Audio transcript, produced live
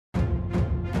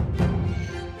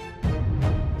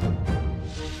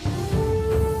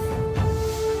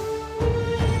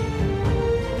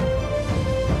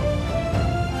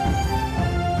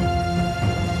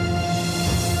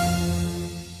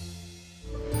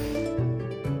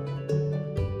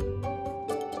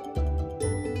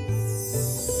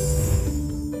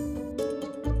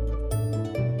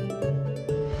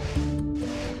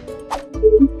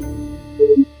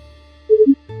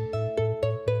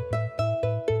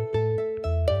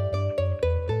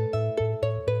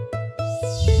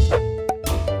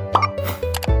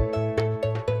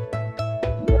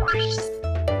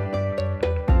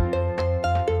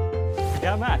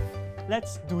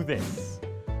Let's do this.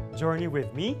 Journey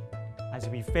with me as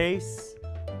we face,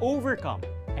 overcome,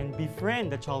 and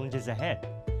befriend the challenges ahead.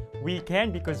 We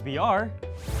can because we are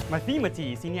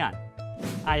Mathematics yan.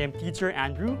 I am Teacher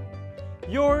Andrew,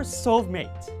 your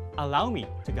soulmate. Allow me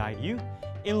to guide you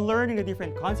in learning the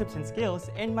different concepts and skills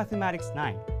in Mathematics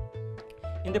 9.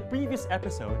 In the previous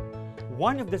episode,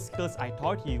 one of the skills I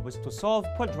taught you was to solve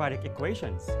quadratic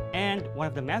equations, and one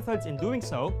of the methods in doing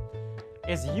so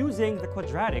is using the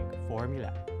quadratic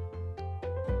formula.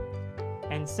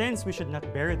 And since we should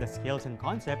not bury the skills and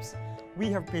concepts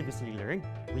we have previously learned,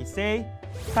 we say,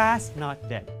 past not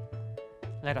dead.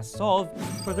 Let us solve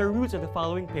for the roots of the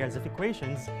following pairs of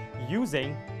equations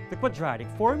using the quadratic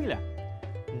formula.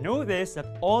 Notice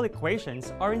that all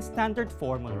equations are in standard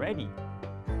form already.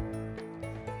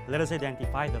 Let us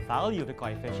identify the value of the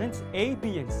coefficients a,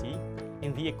 b, and c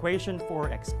in the equation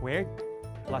 4x squared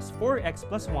plus 4x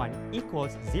plus 1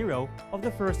 equals 0 of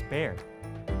the first pair.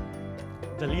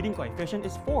 The leading coefficient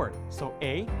is 4, so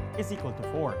a is equal to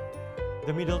 4.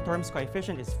 The middle term's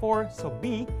coefficient is 4, so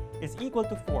b is equal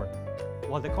to 4.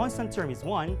 While the constant term is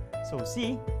 1, so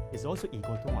c is also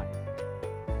equal to 1.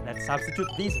 Let's substitute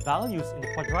these values in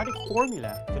the quadratic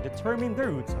formula to determine the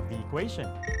roots of the equation.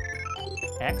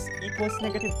 X equals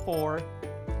negative 4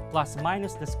 plus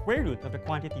minus the square root of the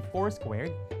quantity 4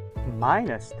 squared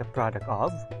minus the product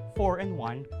of 4 and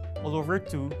 1 all over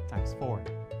 2 times 4.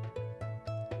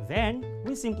 Then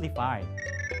we simplify.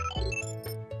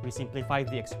 We simplify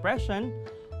the expression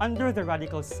under the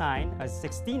radical sign as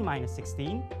 16 minus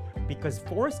 16 because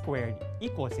 4 squared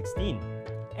equals 16.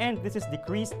 And this is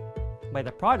decreased by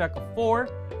the product of 4,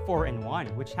 4, and 1,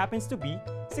 which happens to be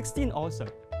 16 also.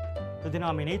 The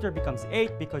denominator becomes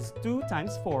 8 because 2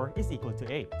 times 4 is equal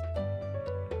to 8.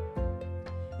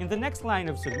 In the next line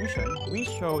of solution, we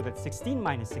show that 16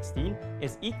 minus 16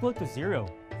 is equal to 0.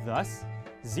 Thus,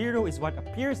 0 is what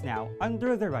appears now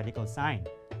under the radical sign.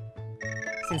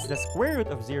 Since the square root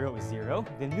of 0 is 0,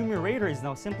 the numerator is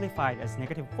now simplified as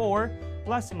negative 4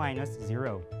 plus minus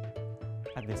 0.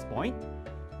 At this point,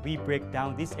 we break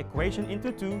down this equation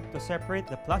into 2 to separate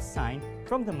the plus sign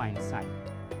from the minus sign.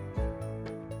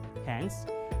 Hence,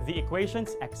 the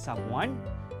equations x sub 1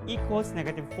 equals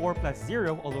negative 4 plus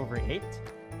 0 all over 8,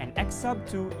 and x sub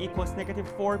 2 equals negative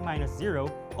 4 minus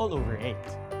 0 all over 8.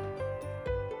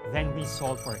 Then we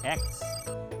solve for x.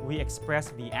 We express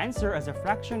the answer as a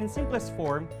fraction in simplest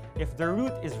form if the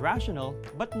root is rational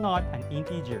but not an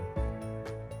integer.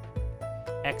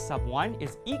 X sub 1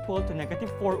 is equal to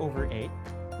negative 4 over 8,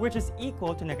 which is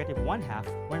equal to negative 1/2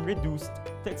 when reduced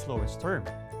to its lowest term.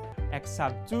 X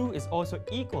sub 2 is also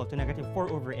equal to negative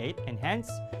 4 over 8 and hence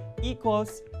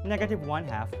equals negative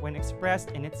 1/2 when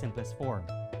expressed in its simplest form.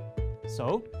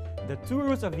 So, the two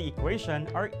roots of the equation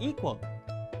are equal.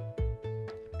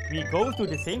 We go through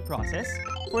the same process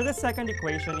for the second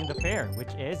equation in the pair,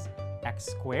 which is x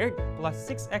squared plus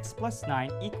 6x plus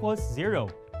 9 equals 0.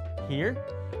 Here,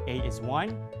 a is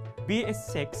 1, b is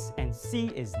 6, and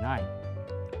c is 9.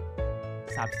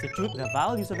 Substitute the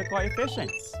values of the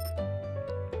coefficients.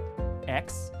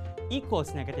 X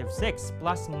equals negative 6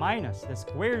 plus minus the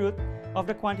square root of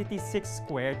the quantity 6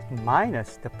 squared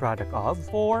minus the product of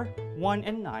 4, 1,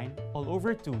 and 9 all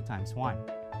over 2 times 1.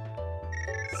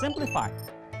 Simplify.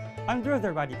 Under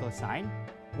the radical sign,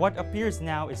 what appears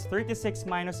now is 36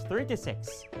 minus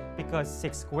 36 because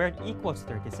 6 squared equals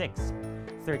 36.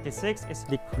 36 is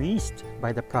decreased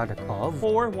by the product of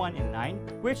 4, 1, and 9,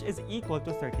 which is equal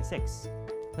to 36.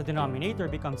 The denominator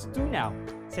becomes 2 now,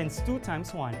 since 2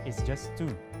 times 1 is just 2.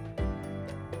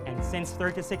 And since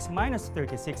 36 minus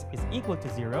 36 is equal to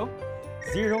 0,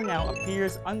 0 now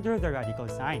appears under the radical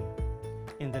sign.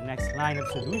 In the next line of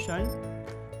solution,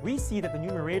 we see that the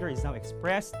numerator is now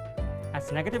expressed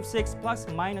as negative 6 plus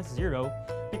minus 0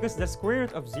 because the square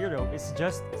root of 0 is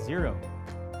just 0.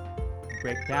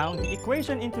 Break down the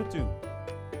equation into 2.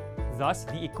 Thus,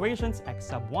 the equations x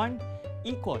sub 1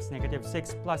 equals negative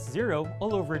 6 plus 0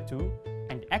 all over 2,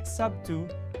 and x sub 2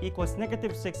 equals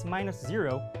negative 6 minus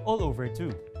 0 all over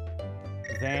 2.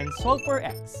 Then solve for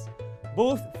x.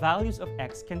 Both values of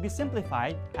x can be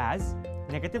simplified as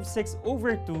negative 6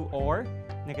 over 2 or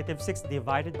negative 6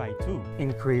 divided by 2.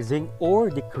 Increasing or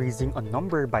decreasing a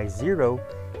number by 0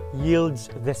 yields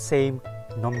the same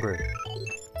number.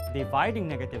 Dividing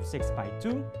negative 6 by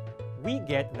 2, we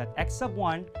get that x sub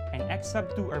 1 and x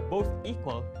sub 2 are both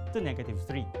equal to negative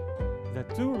 3. The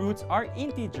two roots are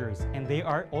integers and they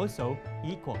are also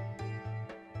equal.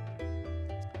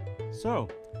 So,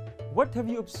 what have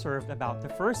you observed about the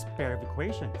first pair of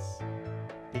equations?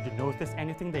 Did you notice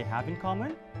anything they have in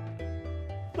common?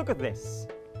 Look at this.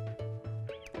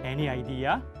 Any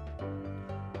idea?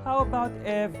 How about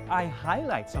if I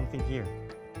highlight something here?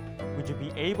 Would you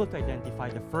be able to identify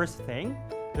the first thing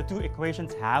the two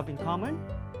equations have in common?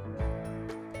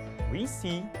 We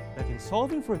see that in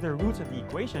solving for the roots of the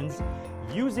equations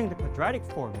using the quadratic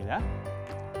formula,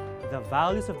 the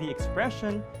values of the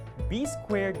expression b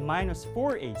squared minus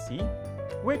 4ac,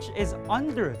 which is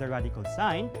under the radical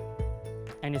sign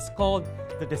and is called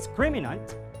the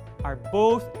discriminant, are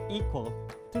both equal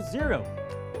to 0.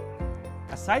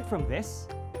 Aside from this,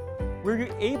 were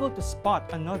you able to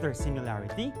spot another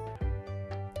similarity?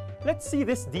 Let's see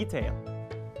this detail.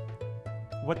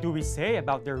 What do we say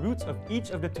about the roots of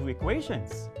each of the two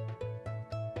equations?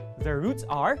 The roots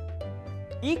are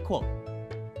equal.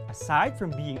 Aside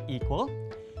from being equal,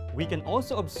 we can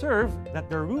also observe that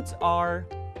the roots are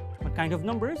what kind of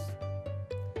numbers?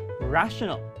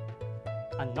 Rational.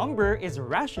 A number is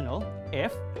rational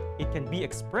if it can be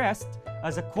expressed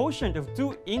as a quotient of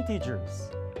two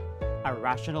integers. A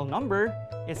rational number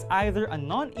is either a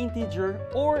non-integer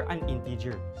or an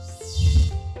integer.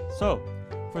 So,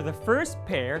 for the first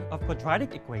pair of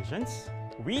quadratic equations,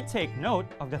 we take note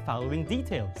of the following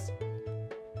details.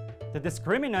 The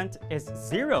discriminant is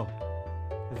 0.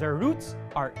 The roots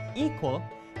are equal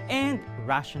and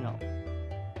rational.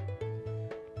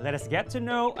 Let us get to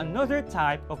know another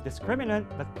type of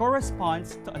discriminant that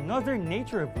corresponds to another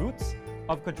nature of roots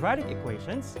of quadratic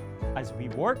equations as we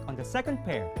work on the second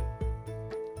pair.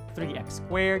 3x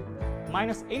squared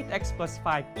minus 8x plus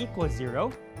 5 equals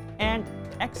 0 and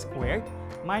x squared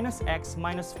minus x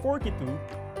minus 42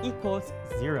 equals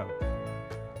 0.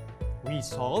 We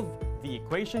solve the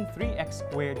equation 3x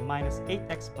squared minus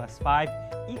 8x plus 5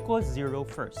 equals 0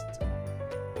 first.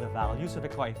 The values of the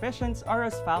coefficients are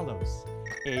as follows.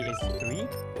 A is 3,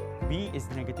 b is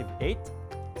negative 8,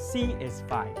 c is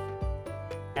 5.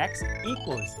 X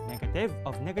equals negative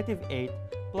of negative 8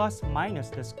 plus minus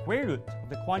the square root of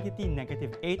the quantity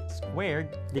negative 8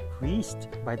 squared decreased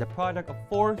by the product of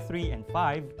 4, 3, and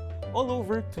 5 all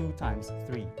over 2 times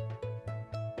 3.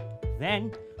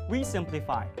 Then, we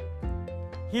simplify.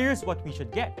 Here's what we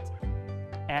should get.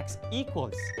 X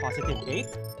equals positive 8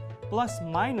 plus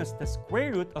minus the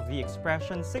square root of the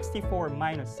expression 64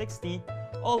 minus 60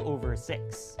 all over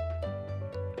 6.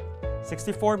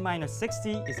 64 minus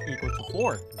 60 is equal to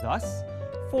 4. Thus,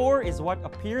 4 is what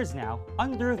appears now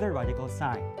under the radical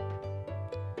sign.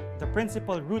 The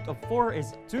principal root of 4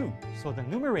 is 2, so the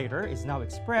numerator is now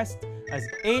expressed as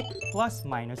 8 plus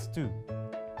minus 2.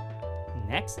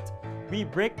 Next, we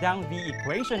break down the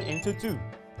equation into 2.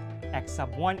 X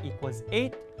sub 1 equals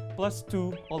 8 plus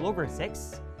 2 all over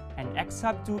 6, and x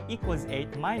sub 2 equals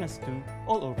 8 minus 2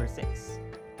 all over 6.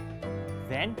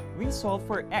 Then, we solve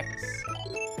for x.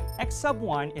 X sub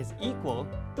 1 is equal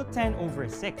to 10 over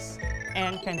 6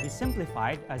 and can be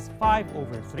simplified as 5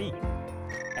 over 3.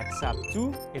 X sub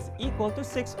 2 is equal to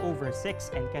 6 over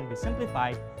 6 and can be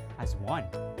simplified as 1.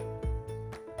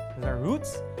 The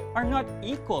roots are not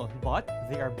equal, but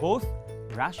they are both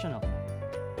rational.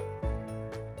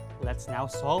 Let's now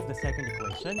solve the second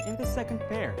equation in the second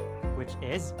pair, which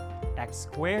is x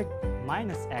squared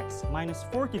minus x minus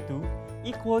 42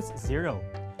 equals 0,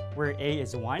 where a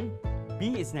is 1,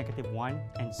 b is negative 1,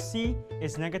 and c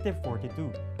is negative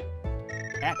 42.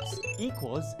 X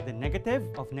equals the negative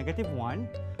of negative 1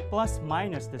 plus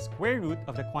minus the square root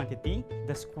of the quantity,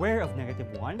 the square of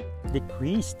negative 1,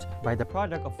 decreased by the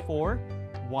product of 4,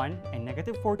 1, and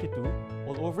negative 42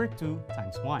 all over 2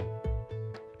 times 1.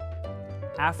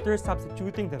 After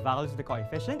substituting the values of the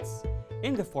coefficients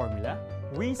in the formula,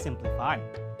 we simplify.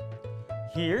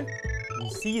 Here, we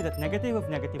see that negative of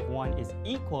negative 1 is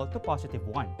equal to positive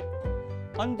 1.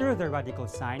 Under the radical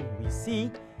sign, we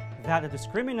see that the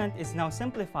discriminant is now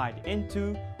simplified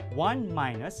into 1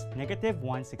 minus negative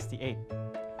 168.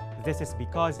 This is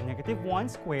because negative 1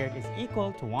 squared is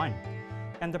equal to 1,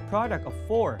 and the product of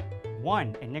 4,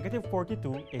 1, and negative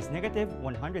 42 is negative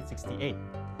 168,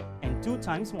 and 2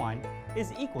 times 1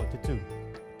 is equal to 2.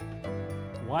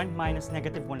 1 minus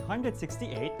negative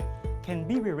 168 can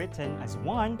be rewritten as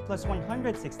 1 plus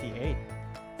 168,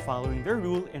 following the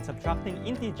rule in subtracting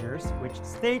integers, which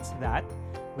states that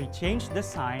we change the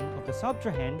sign of the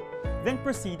subtrahend, then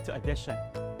proceed to addition.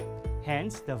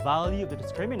 Hence, the value of the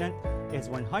discriminant is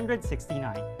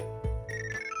 169.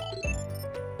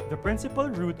 The principal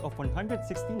root of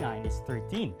 169 is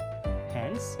 13.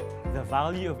 Hence, the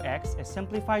value of x is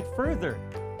simplified further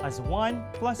as 1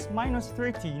 plus minus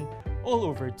 13 all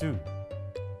over 2.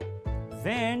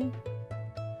 Then,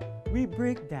 we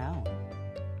break down.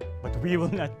 But we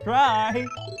will not cry!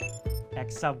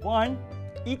 X sub 1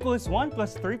 equals 1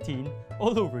 plus 13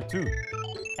 all over 2.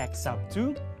 X sub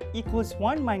 2 equals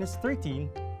 1 minus 13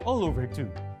 all over 2.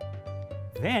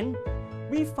 Then,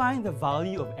 we find the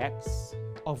value of x,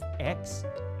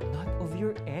 not of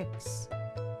your x.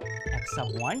 X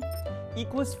sub 1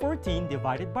 equals 14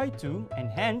 divided by 2,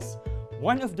 and hence,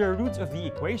 one of the roots of the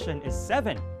equation is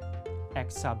 7.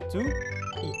 X sub 2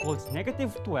 equals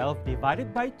negative 12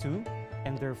 divided by 2,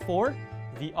 and therefore,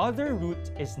 the other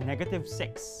root is negative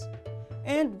 6.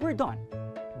 And we're done.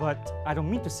 But I don't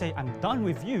mean to say I'm done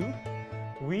with you.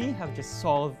 We have just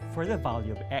solved for the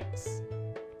value of x.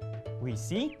 We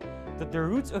see that the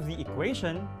roots of the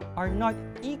equation are not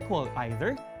equal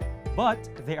either, but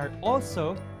they are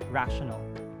also rational.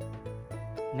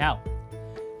 Now,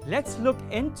 let's look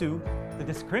into the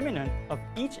discriminant of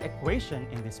each equation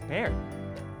in this pair.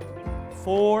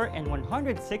 4 and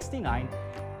 169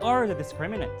 are the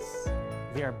discriminants.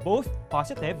 They are both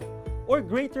positive or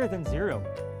greater than 0.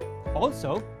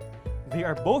 Also, they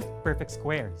are both perfect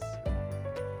squares.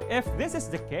 If this is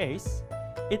the case,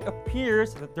 it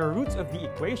appears that the roots of the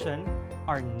equation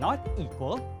are not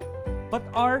equal, but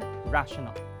are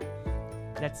rational.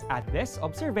 Let's add this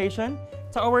observation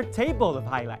to our table of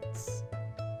highlights.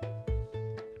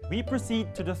 We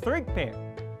proceed to the third pair.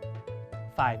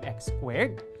 5x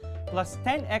squared plus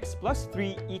 10x plus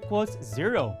 3 equals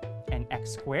 0, and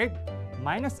x squared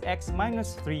minus x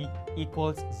minus 3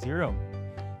 equals 0.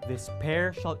 This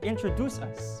pair shall introduce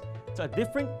us to a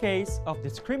different case of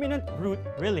discriminant root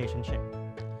relationship.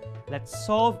 Let's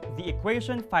solve the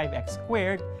equation 5x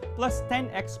squared plus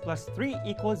 10x plus 3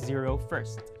 equals 0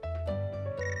 first.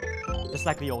 Just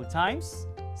like the old times,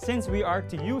 since we are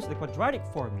to use the quadratic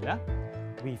formula,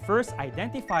 we first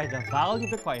identify the value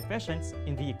of the coefficients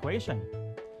in the equation.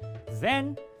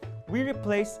 Then, we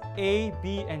replace a,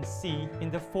 b, and c in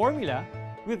the formula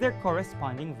with their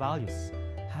corresponding values.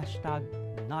 Hashtag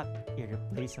not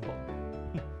irreplaceable.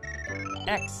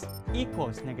 X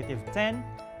equals negative 10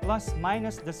 plus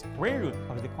minus the square root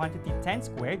of the quantity 10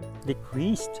 squared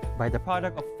decreased by the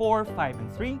product of 4, 5,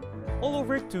 and 3 all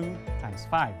over 2 times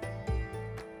 5.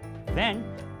 Then,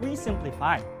 we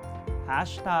simplify.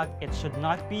 Hashtag it should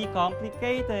not be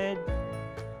complicated.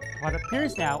 What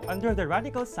appears now under the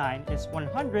radical sign is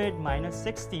 100 minus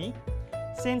 60,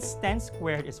 since 10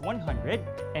 squared is 100,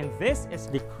 and this is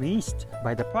decreased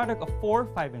by the product of 4,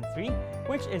 5, and 3,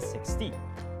 which is 60,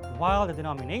 while the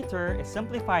denominator is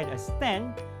simplified as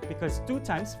 10 because 2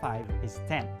 times 5 is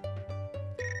 10.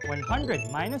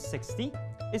 100 minus 60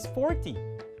 is 40.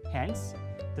 Hence,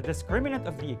 the discriminant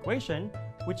of the equation,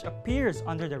 which appears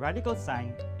under the radical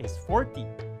sign, is 40.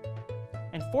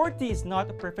 And 40 is not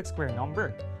a perfect square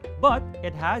number, but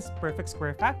it has perfect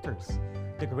square factors,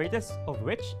 the greatest of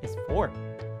which is 4.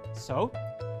 So,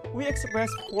 we express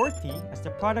 40 as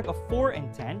the product of 4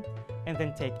 and 10, and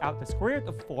then take out the square root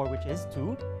of 4, which is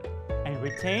 2, and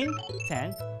retain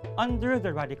 10 under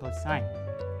the radical sign.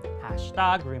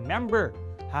 Hashtag remember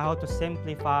how to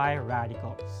simplify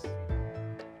radicals.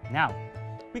 Now,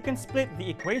 we can split the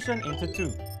equation into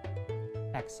 2.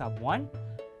 X sub 1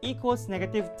 equals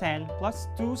negative 10 plus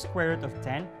 2 square root of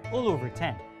 10 all over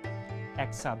 10.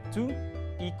 X sub 2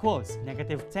 equals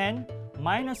negative 10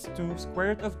 minus 2 square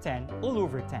root of 10 all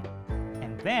over 10.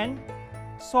 And then,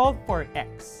 solve for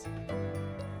x.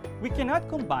 We cannot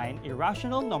combine a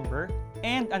rational number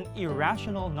and an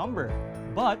irrational number,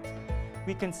 but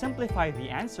we can simplify the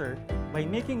answer by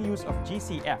making use of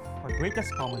GCF, or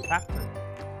greatest common factor.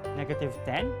 Negative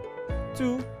 10,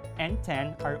 2, and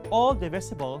 10 are all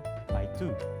divisible by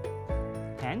 2.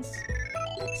 Hence,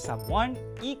 x sub 1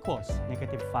 equals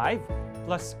negative 5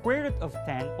 plus square root of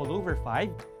 10 all over 5,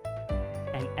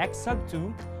 and x sub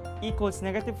 2 equals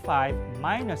negative 5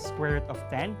 minus square root of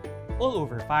 10 all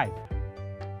over 5.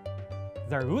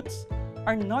 The roots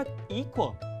are not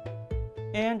equal.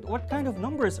 And what kind of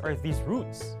numbers are these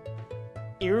roots?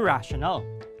 Irrational.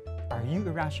 Are you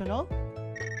irrational?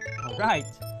 Alright,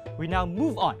 we now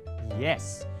move on.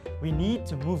 Yes, we need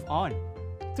to move on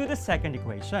to the second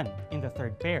equation in the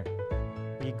third pair.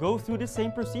 We go through the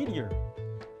same procedure.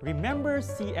 Remember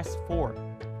CS4.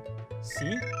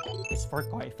 C is for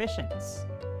coefficients.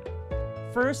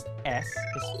 First S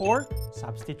is for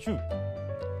substitute.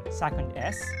 Second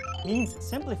S means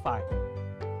simplify.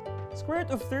 Square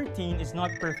root of 13 is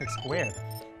not perfect square,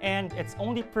 and its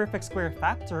only perfect square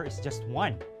factor is just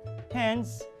 1.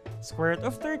 Hence, square root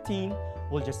of 13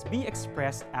 will just be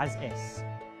expressed as is.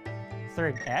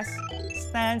 Third S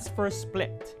stands for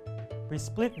split. We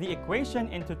split the equation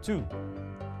into 2.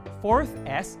 Fourth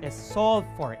S is solve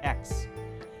for x.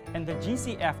 And the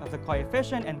GCF of the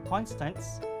coefficient and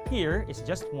constants here is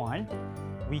just 1.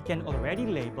 We can already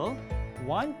label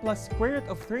 1 plus square root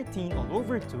of 13 all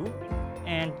over 2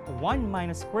 and 1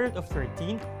 minus square root of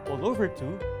 13 all over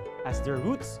 2 as the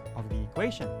roots of the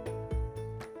equation.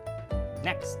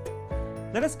 Next,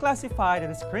 let us classify the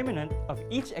discriminant of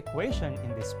each equation in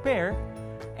this pair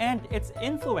and its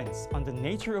influence on the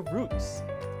nature of roots.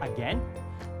 Again,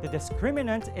 the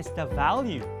discriminant is the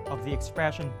value of the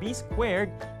expression b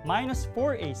squared minus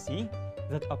 4ac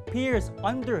that appears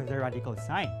under the radical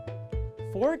sign.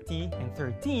 40 and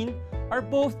 13 are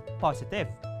both positive,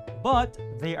 but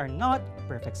they are not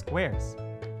perfect squares.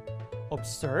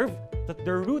 Observe that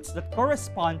the roots that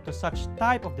correspond to such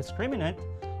type of discriminant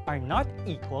are not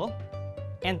equal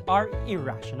and are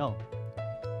irrational.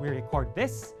 We record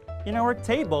this in our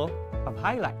table of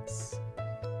highlights.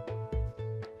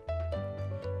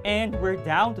 And we're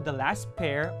down to the last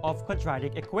pair of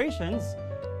quadratic equations,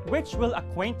 which will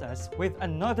acquaint us with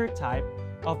another type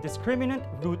of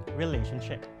discriminant-root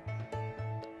relationship.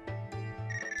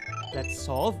 Let's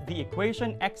solve the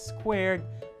equation x squared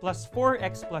plus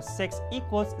 4x plus 6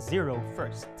 equals 0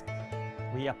 first.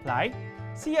 We apply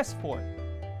CS4.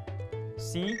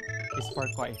 C is for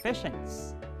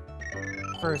coefficients.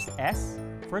 First S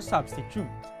for substitute.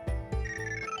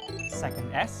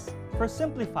 Second S for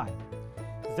simplify.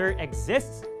 There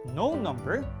exists no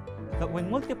number that when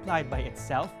multiplied by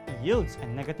itself yields a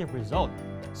negative result.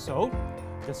 So,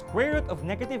 the square root of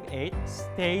negative 8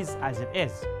 stays as it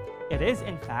is. It is,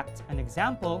 in fact, an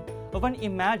example of an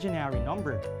imaginary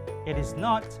number. It is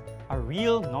not a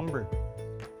real number.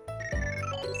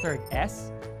 Third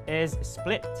S is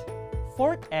split.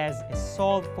 Fourth S is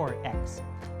solved for x.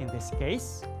 In this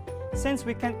case, since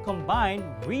we can combine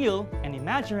real and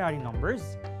imaginary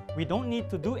numbers, we don't need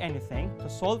to do anything to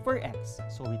solve for x.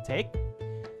 So we take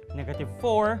negative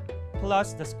 4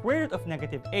 plus the square root of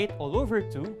negative 8 all over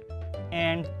 2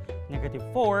 and negative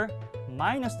 4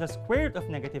 minus the square root of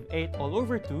negative 8 all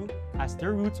over 2 as the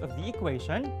roots of the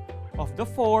equation of the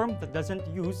form that doesn't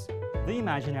use the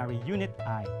imaginary unit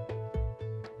I.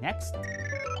 Next,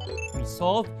 we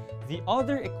solve the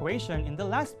other equation in the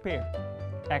last pair.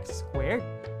 X squared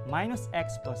minus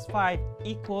x plus 5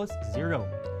 equals 0.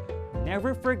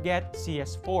 Never forget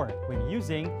CS4 when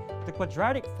using the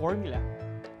quadratic formula.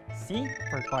 C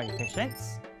for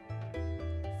coefficients.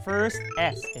 First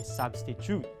S is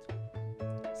substitute.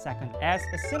 Second S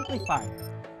is simplify.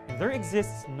 There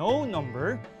exists no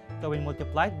number that when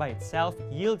multiplied by itself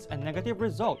yields a negative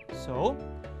result. So,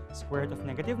 square root of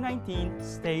negative 19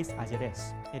 stays as it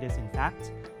is. It is in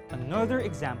fact another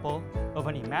example of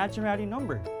an imaginary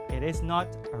number. It is not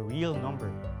a real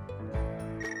number.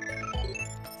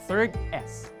 Third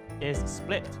S is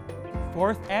split.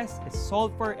 Fourth S is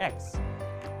solved for x.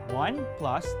 1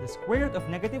 plus the square root of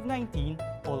negative 19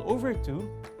 all over 2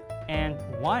 and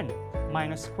 1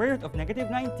 minus square root of negative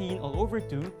 19 all over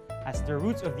 2 as the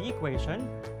roots of the equation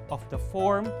of the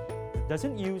form that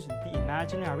doesn't use the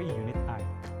imaginary unit I.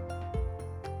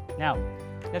 Now,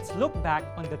 let's look back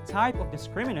on the type of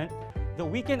discriminant that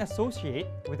we can associate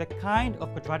with the kind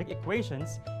of quadratic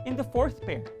equations in the fourth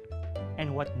pair,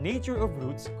 and what nature of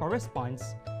roots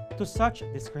corresponds to such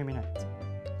discriminant.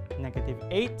 Negative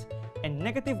 8 and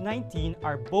negative 19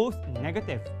 are both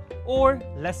negative or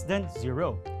less than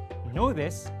 0.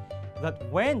 Notice that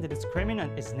when the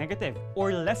discriminant is negative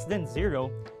or less than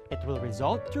 0, it will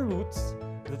result to roots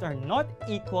that are not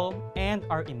equal and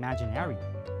are imaginary.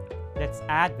 Let's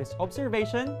add this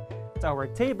observation to our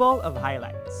table of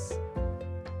highlights.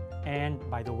 And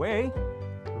by the way,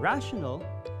 rational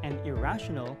and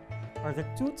irrational are the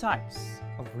two types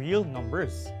of real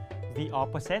numbers, the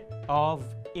opposite of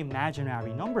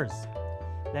imaginary numbers.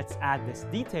 Let's add this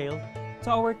detail to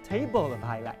our table of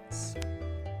highlights.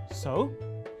 So,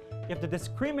 if the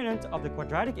discriminant of the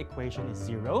quadratic equation is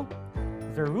 0,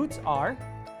 the roots are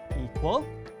equal,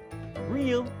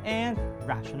 real, and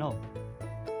rational.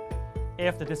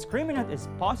 If the discriminant is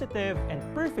positive and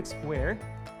perfect square,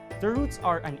 the roots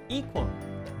are unequal,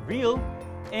 real,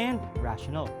 and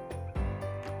rational.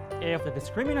 If the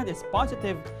discriminant is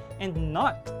positive and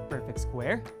not perfect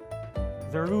square,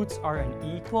 the roots are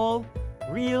unequal,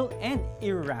 real, and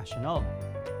irrational.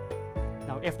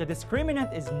 Now, if the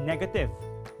discriminant is negative,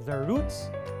 the roots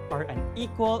are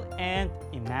unequal and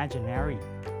imaginary.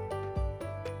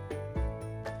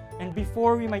 And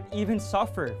before we might even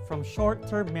suffer from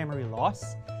short-term memory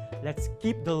loss, let's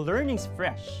keep the learnings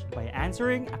fresh by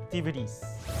answering activities.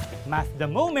 Math the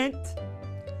moment!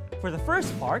 For the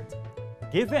first part,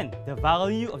 given the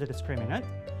value of the discriminant,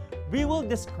 we will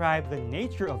describe the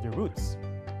nature of the roots.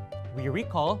 We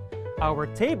recall our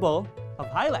table of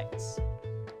highlights.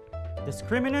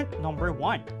 Discriminant number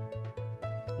 1,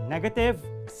 negative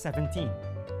 17.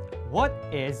 What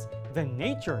is the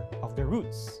nature of the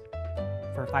roots?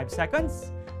 For 5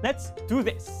 seconds, let's do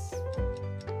this.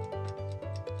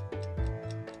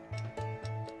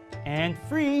 And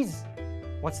freeze!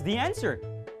 What's the answer?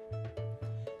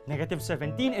 Negative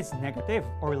 17 is negative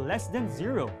or less than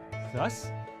 0. Thus,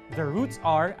 the roots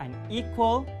are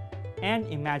unequal and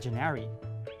imaginary.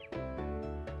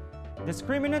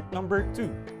 Discriminant number 2.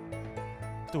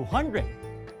 200.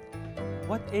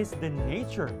 What is the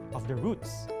nature of the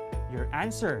roots? Your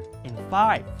answer in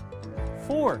 5,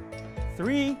 4,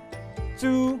 3,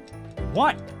 2,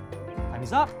 1. Time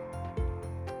is up.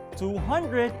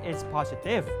 200 is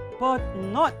positive, but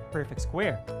not perfect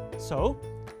square. So,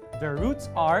 the roots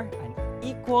are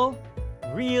unequal,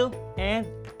 real, and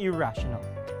irrational.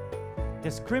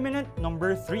 Discriminant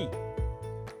number 3.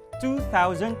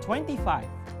 2025.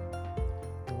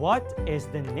 What is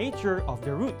the nature of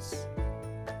the roots?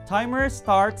 Timer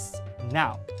starts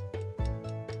now.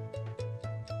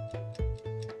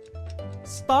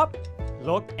 Stop,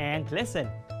 look, and listen.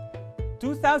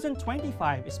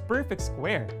 2025 is perfect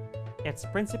square. Its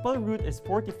principal root is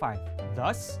 45.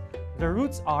 Thus, the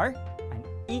roots are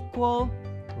unequal,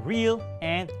 real,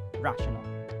 and rational.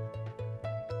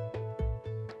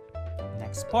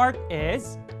 Next part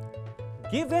is,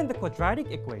 given the quadratic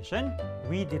equation,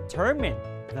 we determine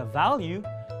the value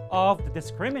of the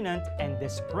discriminant and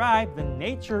describe the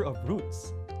nature of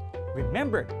roots.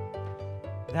 Remember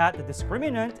that the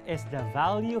discriminant is the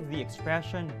value of the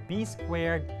expression b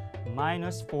squared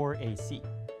minus 4ac.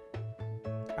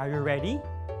 Are you ready?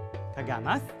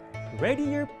 Kagamath, ready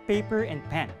your paper and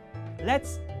pen.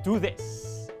 Let's do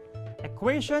this.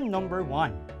 Equation number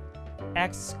 1.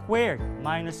 X squared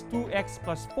minus 2x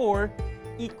plus 4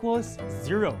 equals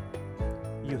 0.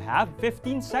 You have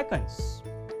 15 seconds.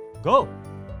 Go!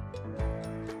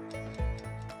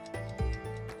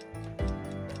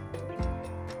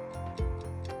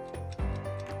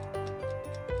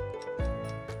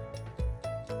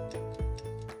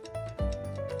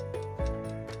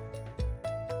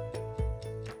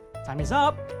 Time is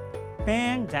up.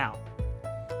 Pen down.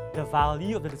 The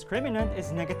value of the discriminant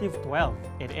is negative 12.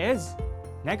 It is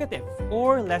negative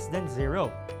or less than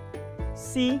 0.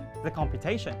 See the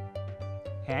computation.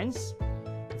 Hence,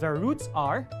 the roots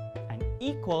are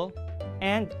unequal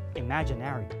and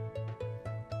imaginary.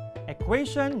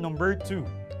 Equation number 2.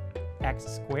 X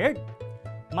squared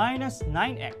minus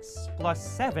 9x plus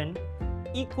 7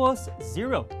 equals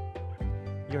 0.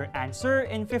 Your answer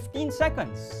in 15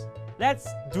 seconds. Let's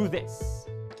do this.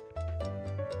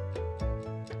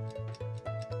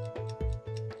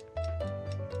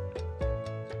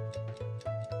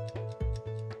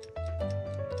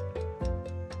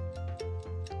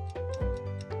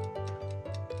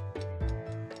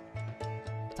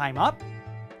 Time up.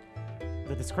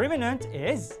 The discriminant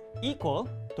is equal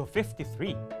to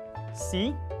 53.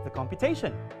 See the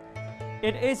computation.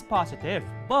 It is positive,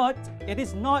 but it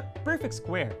is not perfect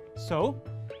square. So,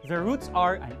 the roots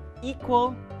are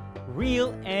unequal,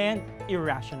 real, and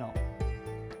irrational.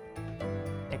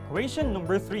 Equation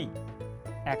number 3.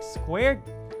 X squared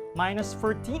minus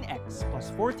 14x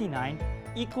plus 49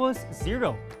 equals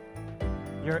 0.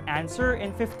 Your answer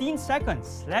in 15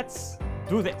 seconds. Let's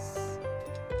do this.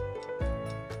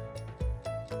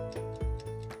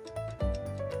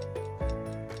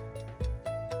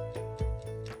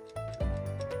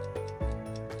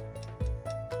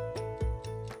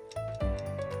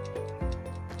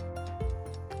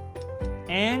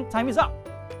 And time is up.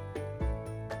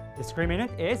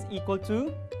 Discriminant is equal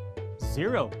to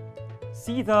 0.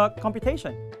 See the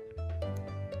computation.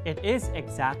 It is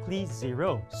exactly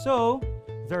 0. So,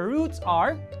 the roots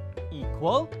are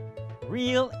equal,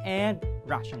 real, and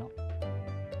rational.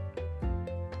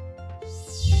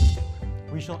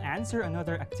 We shall answer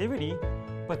another activity,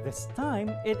 but this time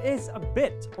it is a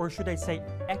bit, or should I say,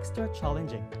 extra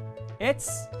challenging.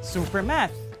 It's super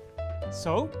math.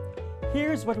 So,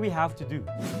 here's what we have to do.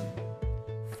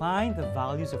 Find the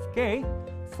values of k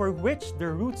for which the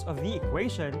roots of the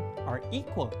equation are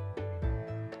equal.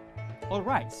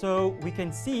 Alright, so we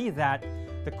can see that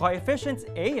the coefficients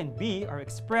a and b are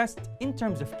expressed in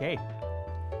terms of k.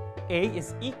 A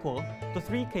is equal to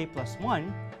 3k plus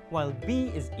 1, while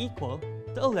b is equal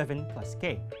to 11 plus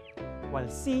k, while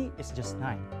c is just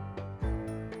 9.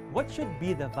 What should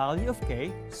be the value of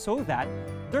k so that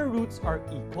the roots are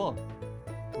equal?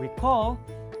 Recall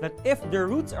that if the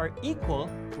roots are equal,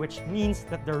 which means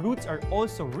that the roots are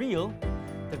also real,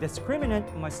 the discriminant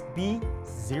must be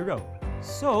 0.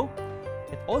 So,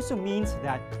 it also means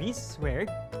that b squared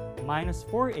minus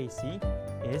 4ac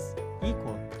is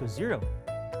equal to 0.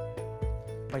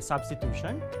 By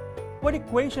substitution, what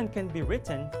equation can be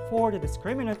written for the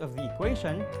discriminant of the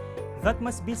equation that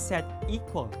must be set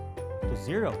equal to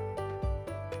 0?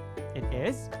 It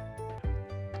is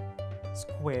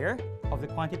square of the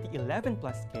quantity 11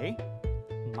 plus k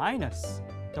minus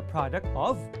the product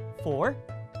of 4,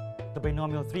 the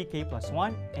binomial 3k plus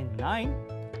 1, and 9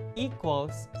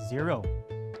 equals 0.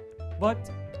 But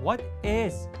what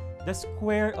is the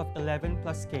square of 11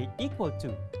 plus k equal to?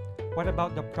 What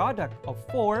about the product of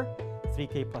 4,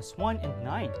 3k plus 1, and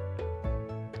 9?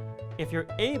 If you're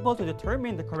able to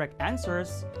determine the correct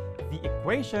answers, the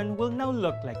equation will now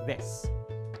look like this.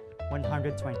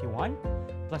 121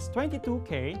 plus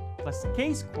 22k plus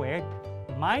k squared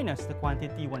minus the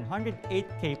quantity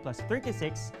 108k plus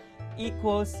 36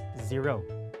 equals 0.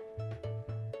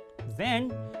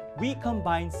 Then, we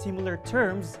combine similar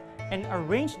terms and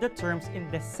arrange the terms in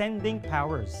descending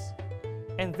powers.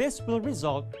 And this will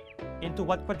result into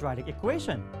what quadratic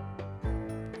equation?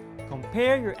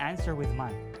 Compare your answer with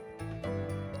mine.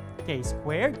 K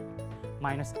squared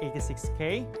minus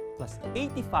 86k plus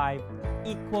 85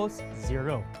 equals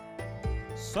 0.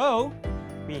 So,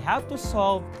 we have to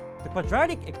solve the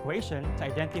quadratic equation to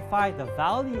identify the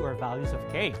value or values of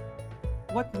k.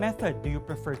 What method do you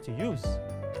prefer to use?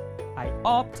 I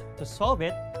opt to solve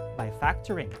it by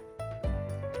factoring.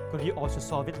 Could you also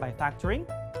solve it by factoring?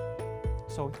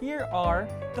 So here are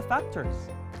the factors.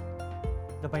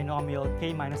 The binomial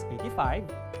k minus 85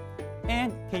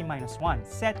 and k minus 1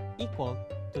 set equal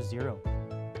to 0.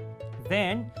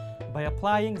 Then, by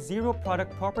applying zero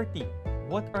product property,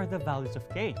 what are the values of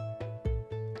k?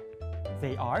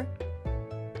 They are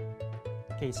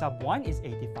k sub 1 is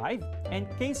 85 and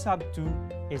k sub 2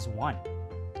 is 1.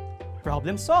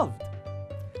 Problem solved!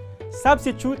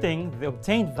 Substituting the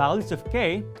obtained values of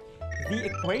k, the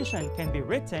equation can be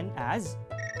written as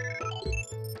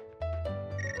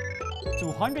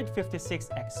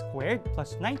 256x squared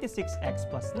plus 96x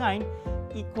plus 9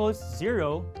 equals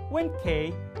 0 when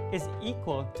k is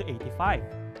equal to 85.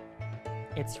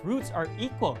 Its roots are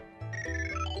equal.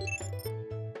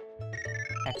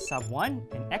 X sub 1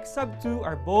 and x sub 2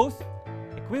 are both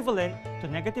equivalent to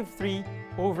negative 3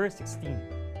 over 16.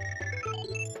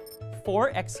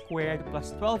 4x squared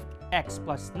plus 12x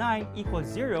plus 9 equals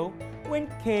 0 when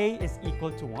k is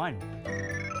equal to 1.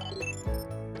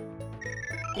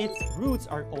 Its roots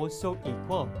are also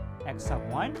equal. X sub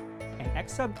 1 and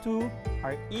x sub 2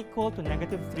 are equal to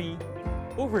negative 3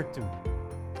 over 2.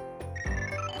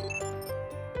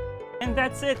 And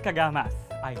that's it, Kagamath.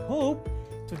 I hope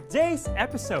today's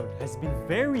episode has been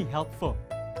very helpful.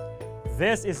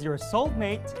 This is your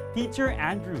soulmate, Teacher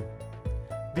Andrew.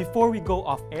 Before we go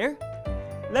off air,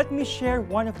 let me share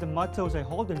one of the mottos I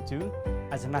hold on to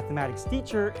as a mathematics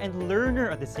teacher and learner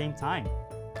at the same time.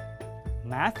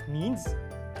 Math means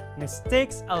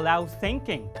mistakes allow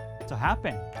thinking to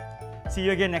happen. See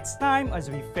you again next time as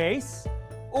we face,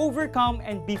 overcome,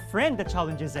 and befriend the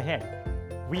challenges ahead.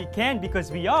 We can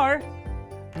because we are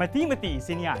Mati-Mati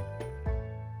Sinian.